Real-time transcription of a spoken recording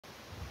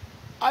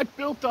I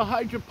built a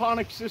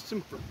hydroponic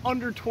system for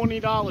under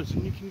 $20,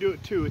 and you can do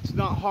it too. It's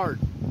not hard.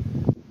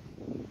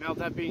 Now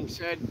that being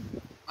said,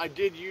 I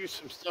did use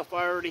some stuff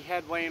I already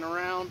had laying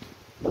around,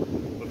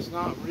 but it's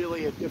not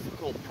really a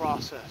difficult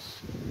process.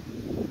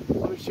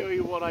 Let me show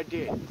you what I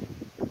did.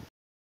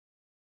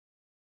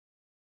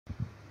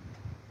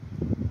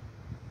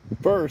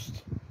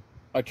 First,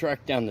 I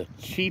tracked down the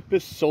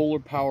cheapest solar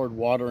powered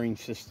watering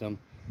system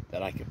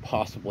that I could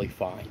possibly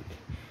find.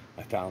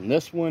 I found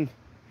this one.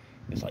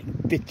 It's like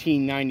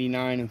 $15.99,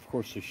 and of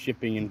course there's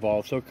shipping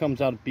involved, so it comes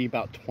out to be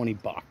about 20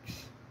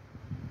 bucks.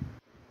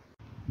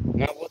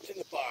 Now what's in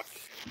the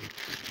box?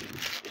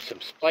 There's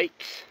some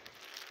spikes,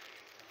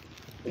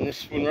 and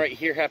this one right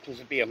here happens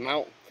to be a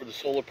mount for the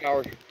solar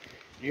power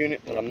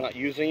unit, but I'm not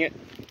using it.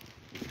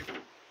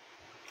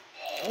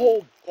 A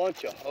whole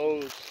bunch of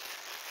hose,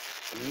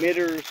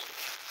 emitters,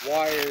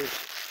 wires,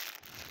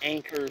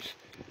 anchors.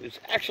 There's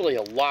actually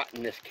a lot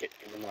in this kit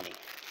for the money.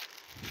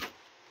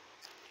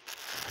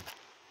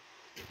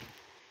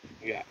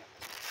 We got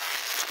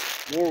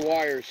more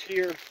wires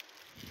here.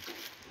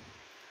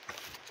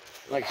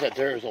 Like I said,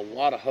 there's a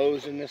lot of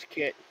hose in this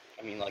kit.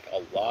 I mean, like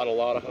a lot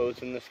of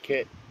hose in this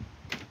kit.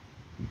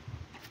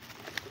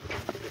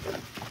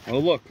 Oh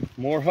look,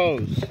 more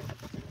hose.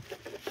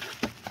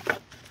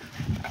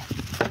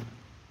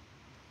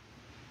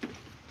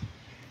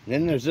 And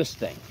then there's this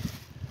thing.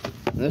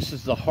 And this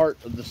is the heart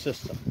of the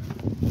system.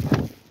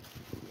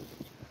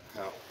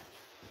 Now,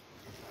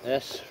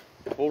 this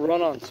will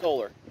run on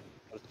solar.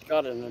 It's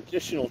got an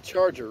additional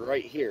charger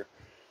right here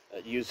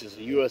that uses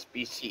a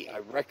USB-C. I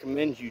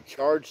recommend you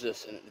charge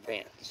this in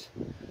advance.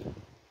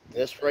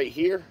 This right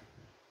here,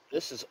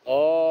 this is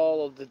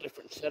all of the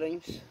different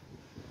settings.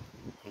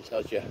 It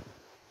tells you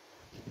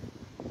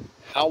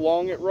how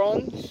long it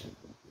runs.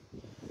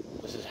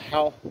 This is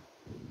how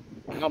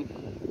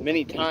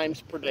many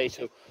times per day.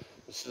 So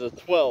this is a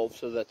 12,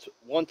 so that's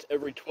once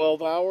every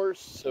 12 hours,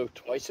 so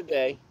twice a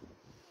day.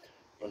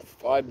 Run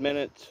 5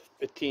 minutes,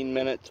 15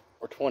 minutes,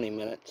 or 20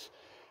 minutes.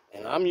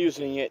 And I'm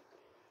using it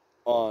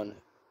on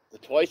the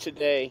twice a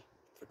day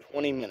for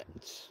 20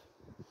 minutes.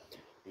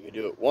 You can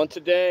do it once a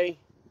day,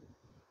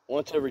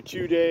 once every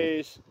 2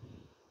 days,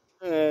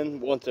 and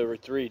once every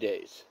 3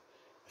 days.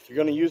 If you're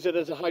going to use it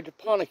as a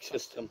hydroponic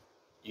system,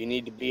 you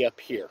need to be up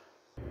here.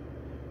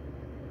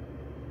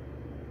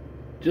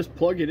 Just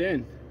plug it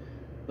in,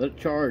 let it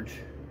charge,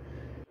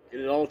 get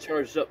it all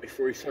charged up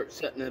before you start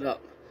setting it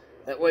up.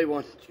 That way,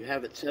 once you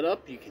have it set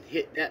up, you can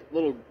hit that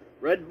little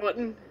red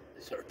button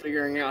and start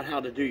figuring out how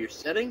to do your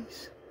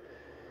settings.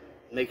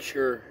 Make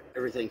sure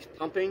everything's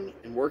pumping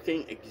and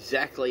working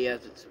exactly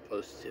as it's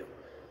supposed to.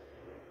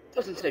 It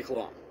doesn't take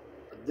long,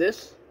 but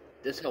this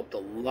helped a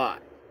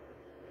lot.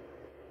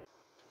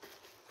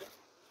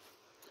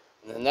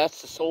 And then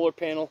that's the solar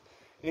panel,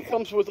 and it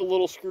comes with a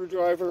little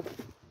screwdriver.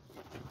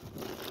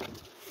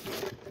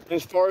 And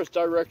as far as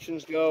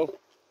directions go,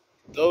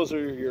 those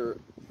are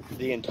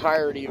the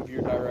entirety of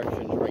your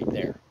directions right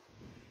there.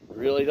 It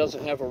really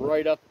doesn't have a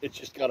write-up, it's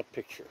just got a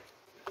picture.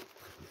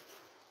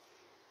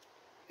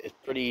 It's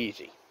pretty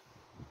easy.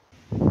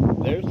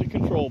 There's the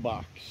control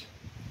box.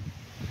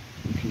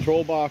 The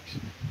control box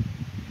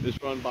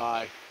is run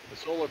by the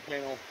solar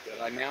panel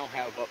that I now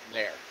have up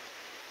there.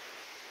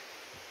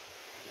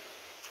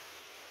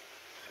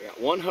 I got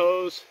one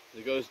hose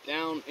that goes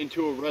down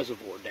into a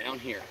reservoir down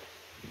here.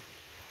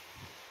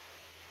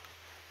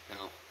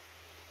 Now,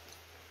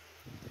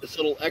 this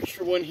little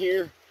extra one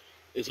here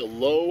is a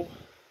low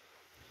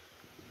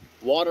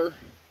water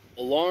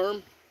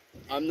alarm.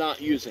 I'm not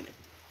using it.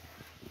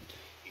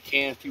 You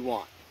can if you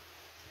want.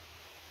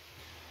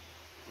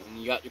 And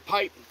you got your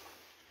pipe.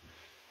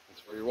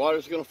 That's where your water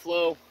is going to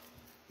flow.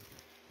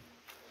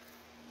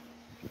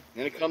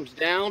 Then it comes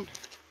down.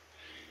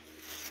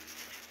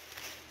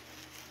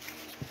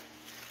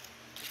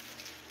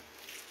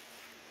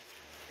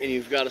 And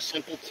you've got a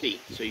simple tee.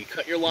 So you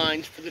cut your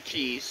lines for the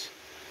tees,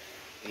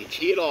 and you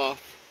tee it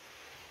off,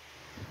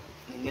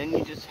 and then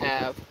you just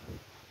have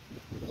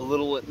a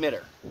little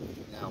emitter.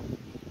 Now,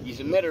 these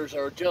emitters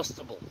are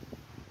adjustable.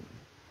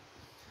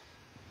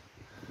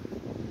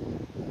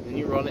 And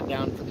you run it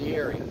down for the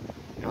area.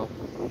 Now,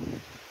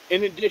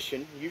 in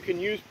addition, you can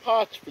use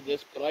pots for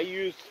this, but I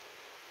used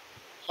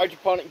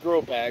hydroponic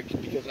grow bags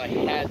because I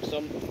had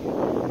some.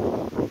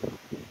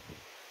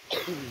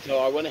 So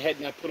I went ahead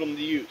and I put them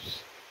to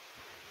use.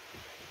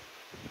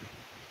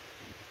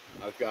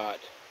 I've got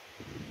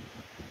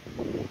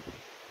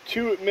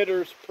 2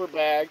 emitters per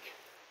bag.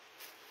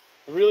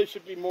 It really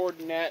should be more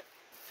than that,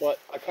 but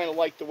I kind of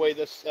like the way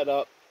this is set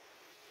up.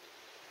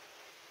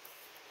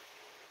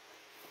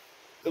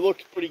 It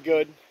looks pretty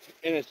good,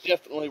 and it's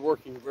definitely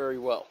working very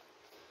well.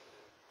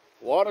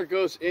 Water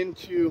goes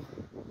into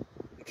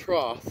a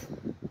trough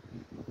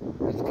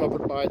that's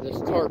covered by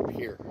this tarp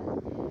here.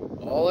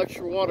 All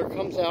extra water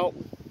comes out,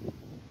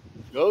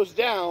 goes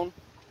down,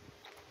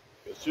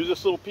 goes through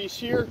this little piece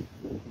here,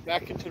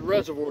 back into the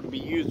reservoir to be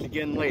used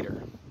again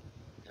later.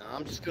 Now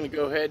I'm just going to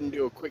go ahead and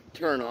do a quick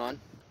turn on.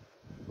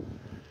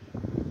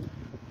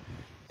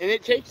 And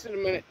it takes it a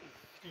minute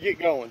to get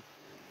going.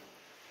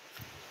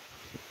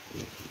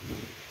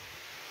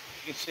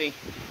 You can see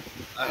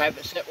I have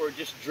it set where it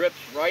just drips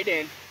right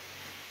in.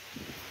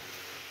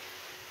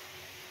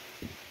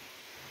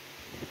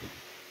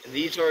 And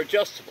these are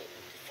adjustable.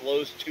 If the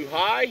flow's too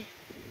high,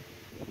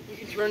 you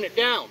can turn it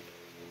down.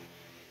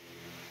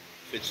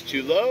 If it's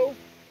too low,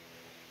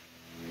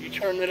 you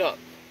turn it up.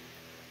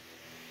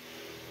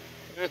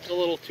 That's a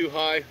little too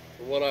high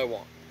for what I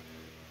want.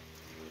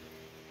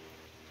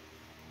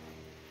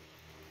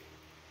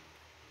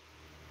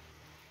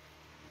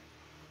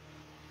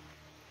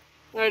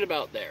 Right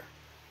about there.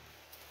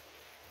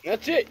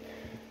 That's it.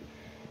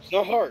 It's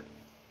not hard.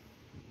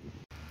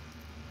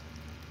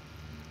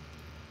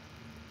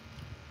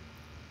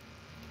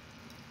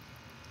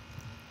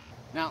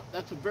 Now,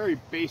 that's a very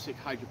basic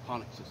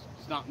hydroponic system.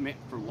 It's not meant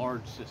for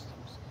large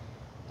systems,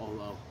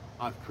 although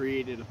I've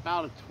created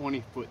about a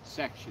 20-foot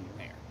section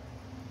there.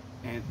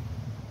 And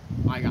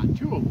I got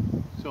 2 of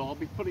them, so I'll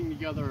be putting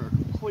together a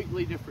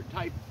completely different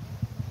type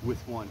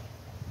with one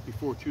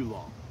before too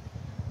long.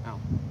 Now,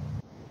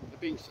 that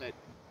being said,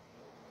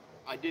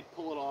 I did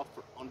pull it off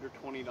for under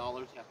 $20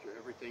 after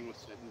everything was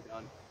said and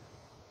done.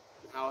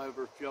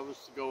 However, if I was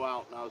to go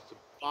out and I was to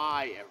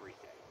buy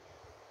everything,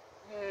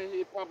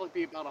 it'd probably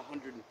be about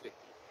 $150.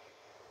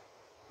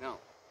 Now,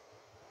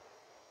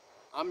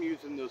 I'm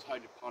using those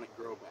hydroponic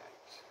grow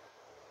bags.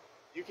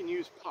 You can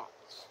use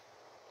pots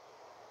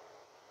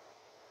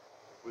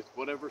with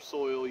whatever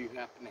soil you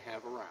happen to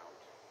have around,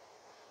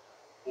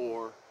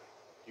 or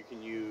you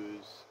can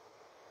use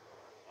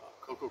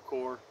cocoa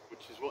coir,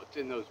 which is what's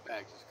in those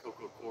bags, is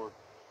cocoa coir,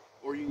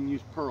 or you can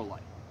use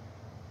perlite.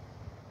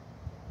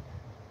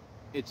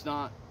 It's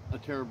not a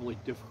terribly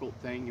difficult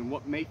thing, and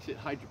what makes it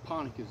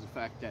hydroponic is the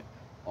fact that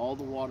all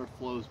the water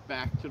flows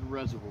back to the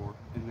reservoir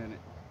and then it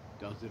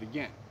does it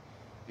again.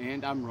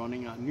 And I'm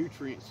running a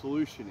nutrient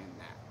solution in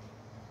that.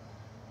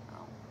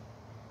 Now,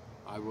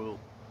 I will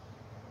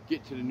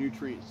get to the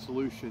nutrient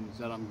solutions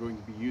that I'm going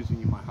to be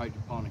using in my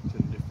hydroponics in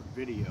a different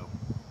video,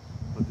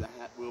 but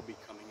that will be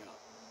coming up.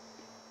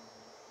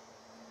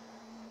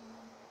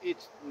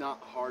 It's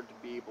not hard to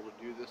be able to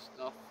do this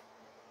stuff.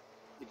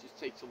 It just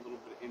takes a little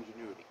bit of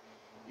ingenuity.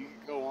 You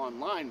can go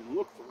online and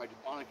look for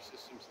hydroponic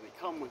systems, and they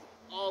come with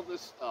all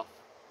this stuff.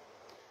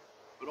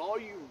 But all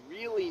you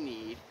really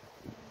need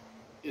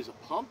is a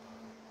pump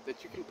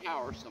that you can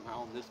power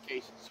somehow. In this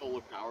case, it's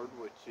solar powered,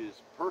 which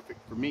is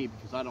perfect for me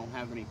because I don't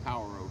have any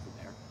power over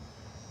there.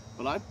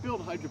 But I've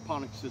built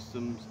hydroponic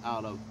systems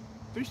out of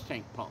fish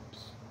tank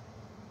pumps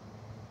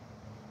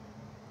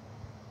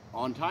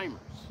on timers.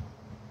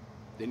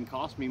 Didn't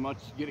cost me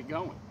much to get it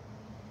going.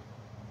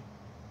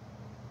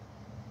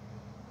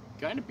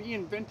 Kind of be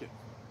inventive.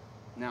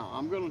 Now,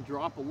 I'm going to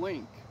drop a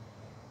link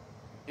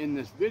in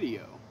this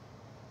video,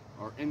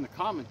 or in the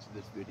comments of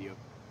this video,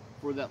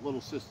 for that little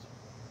system.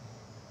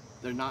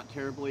 They're not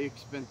terribly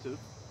expensive,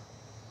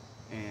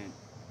 and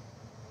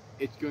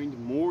it's going to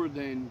more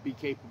than be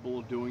capable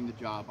of doing the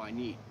job I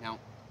need. Now,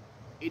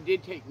 it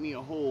did take me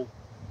a whole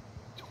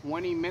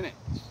 20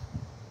 minutes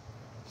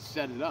to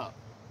set it up,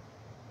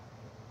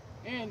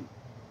 and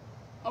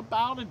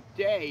about a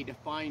day to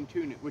fine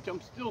tune it, which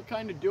I'm still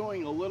kind of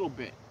doing a little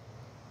bit.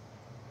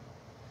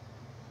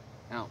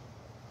 Now,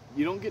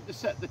 you don't get to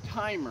set the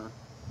timer,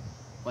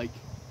 like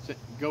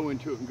go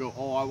into it and go,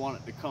 oh, I want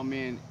it to come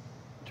in,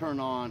 turn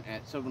on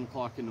at 7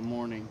 o'clock in the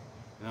morning,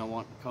 and I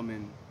want it to come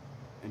in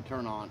and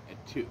turn on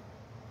at 2.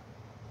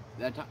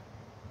 That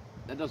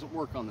doesn't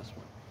work on this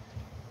one.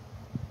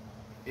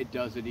 It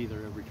does it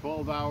either every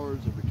 12 hours,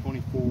 every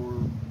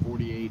 24,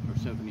 48, or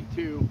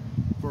 72.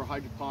 For a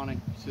hydroponic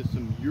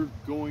system, you're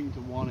going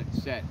to want it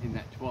set in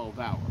that 12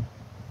 hour.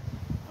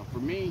 Now for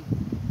me,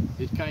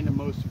 it's kind of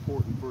most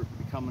important for it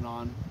to be coming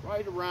on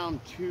right around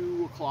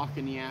 2 o'clock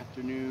in the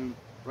afternoon,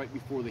 right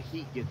before the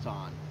heat gets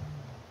on.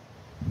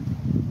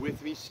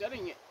 With me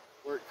setting it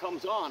where it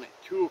comes on at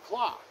 2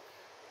 o'clock,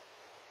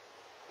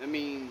 that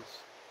means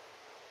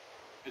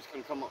it's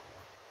going to come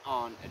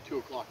on at 2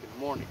 o'clock in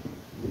the morning.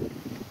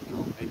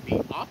 Now, it'd be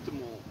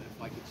optimal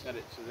if I could set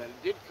it so that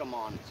it did come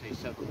on at, say,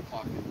 7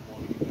 o'clock in the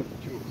morning instead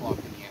of 2 o'clock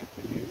in the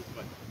afternoon,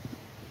 but,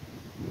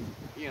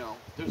 you know,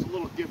 there's a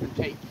little give and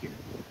take here.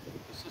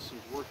 The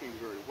system's working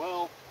very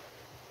well.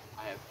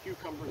 I have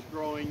cucumbers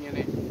growing in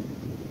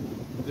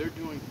it. They're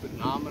doing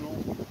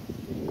phenomenal.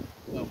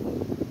 So,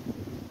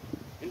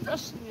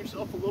 invest in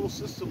yourself a little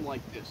system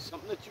like this,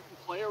 something that you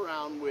can play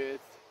around with.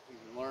 You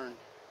can learn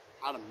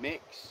how to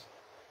mix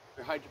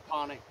your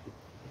hydroponic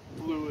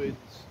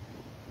fluids.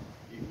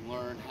 You can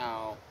learn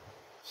how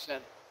to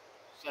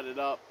set it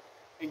up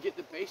and get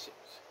the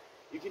basics.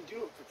 You can do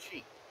it for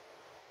cheap.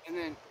 And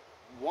then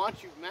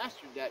once you've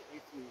mastered that,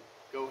 you can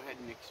go ahead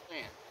and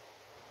expand.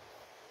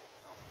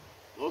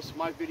 Most of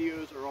my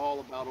videos are all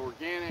about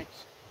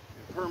organics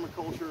and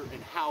permaculture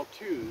and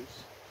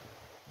how-tos.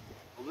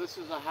 Well, this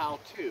is a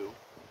how-to.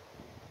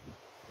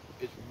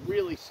 It's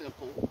really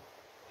simple.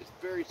 It's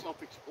very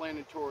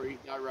self-explanatory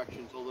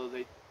directions, although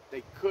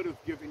they could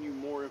have given you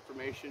more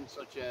information,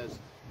 such as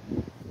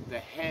the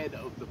head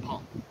of the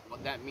pump.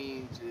 What that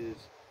means is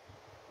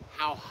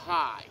how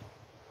high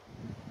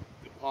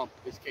the pump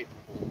is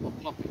capable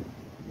of pumping.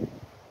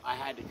 I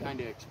had to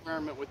kind of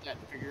experiment with that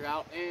to figure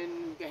out,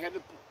 and the head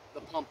of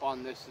the pump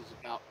on this is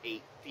about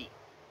 8 feet,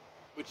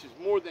 which is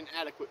more than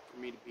adequate for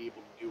me to be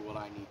able to do what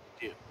I need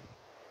to do.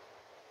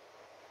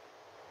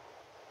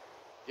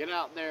 Get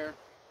out there,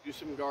 do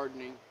some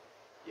gardening.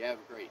 You have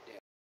a great day.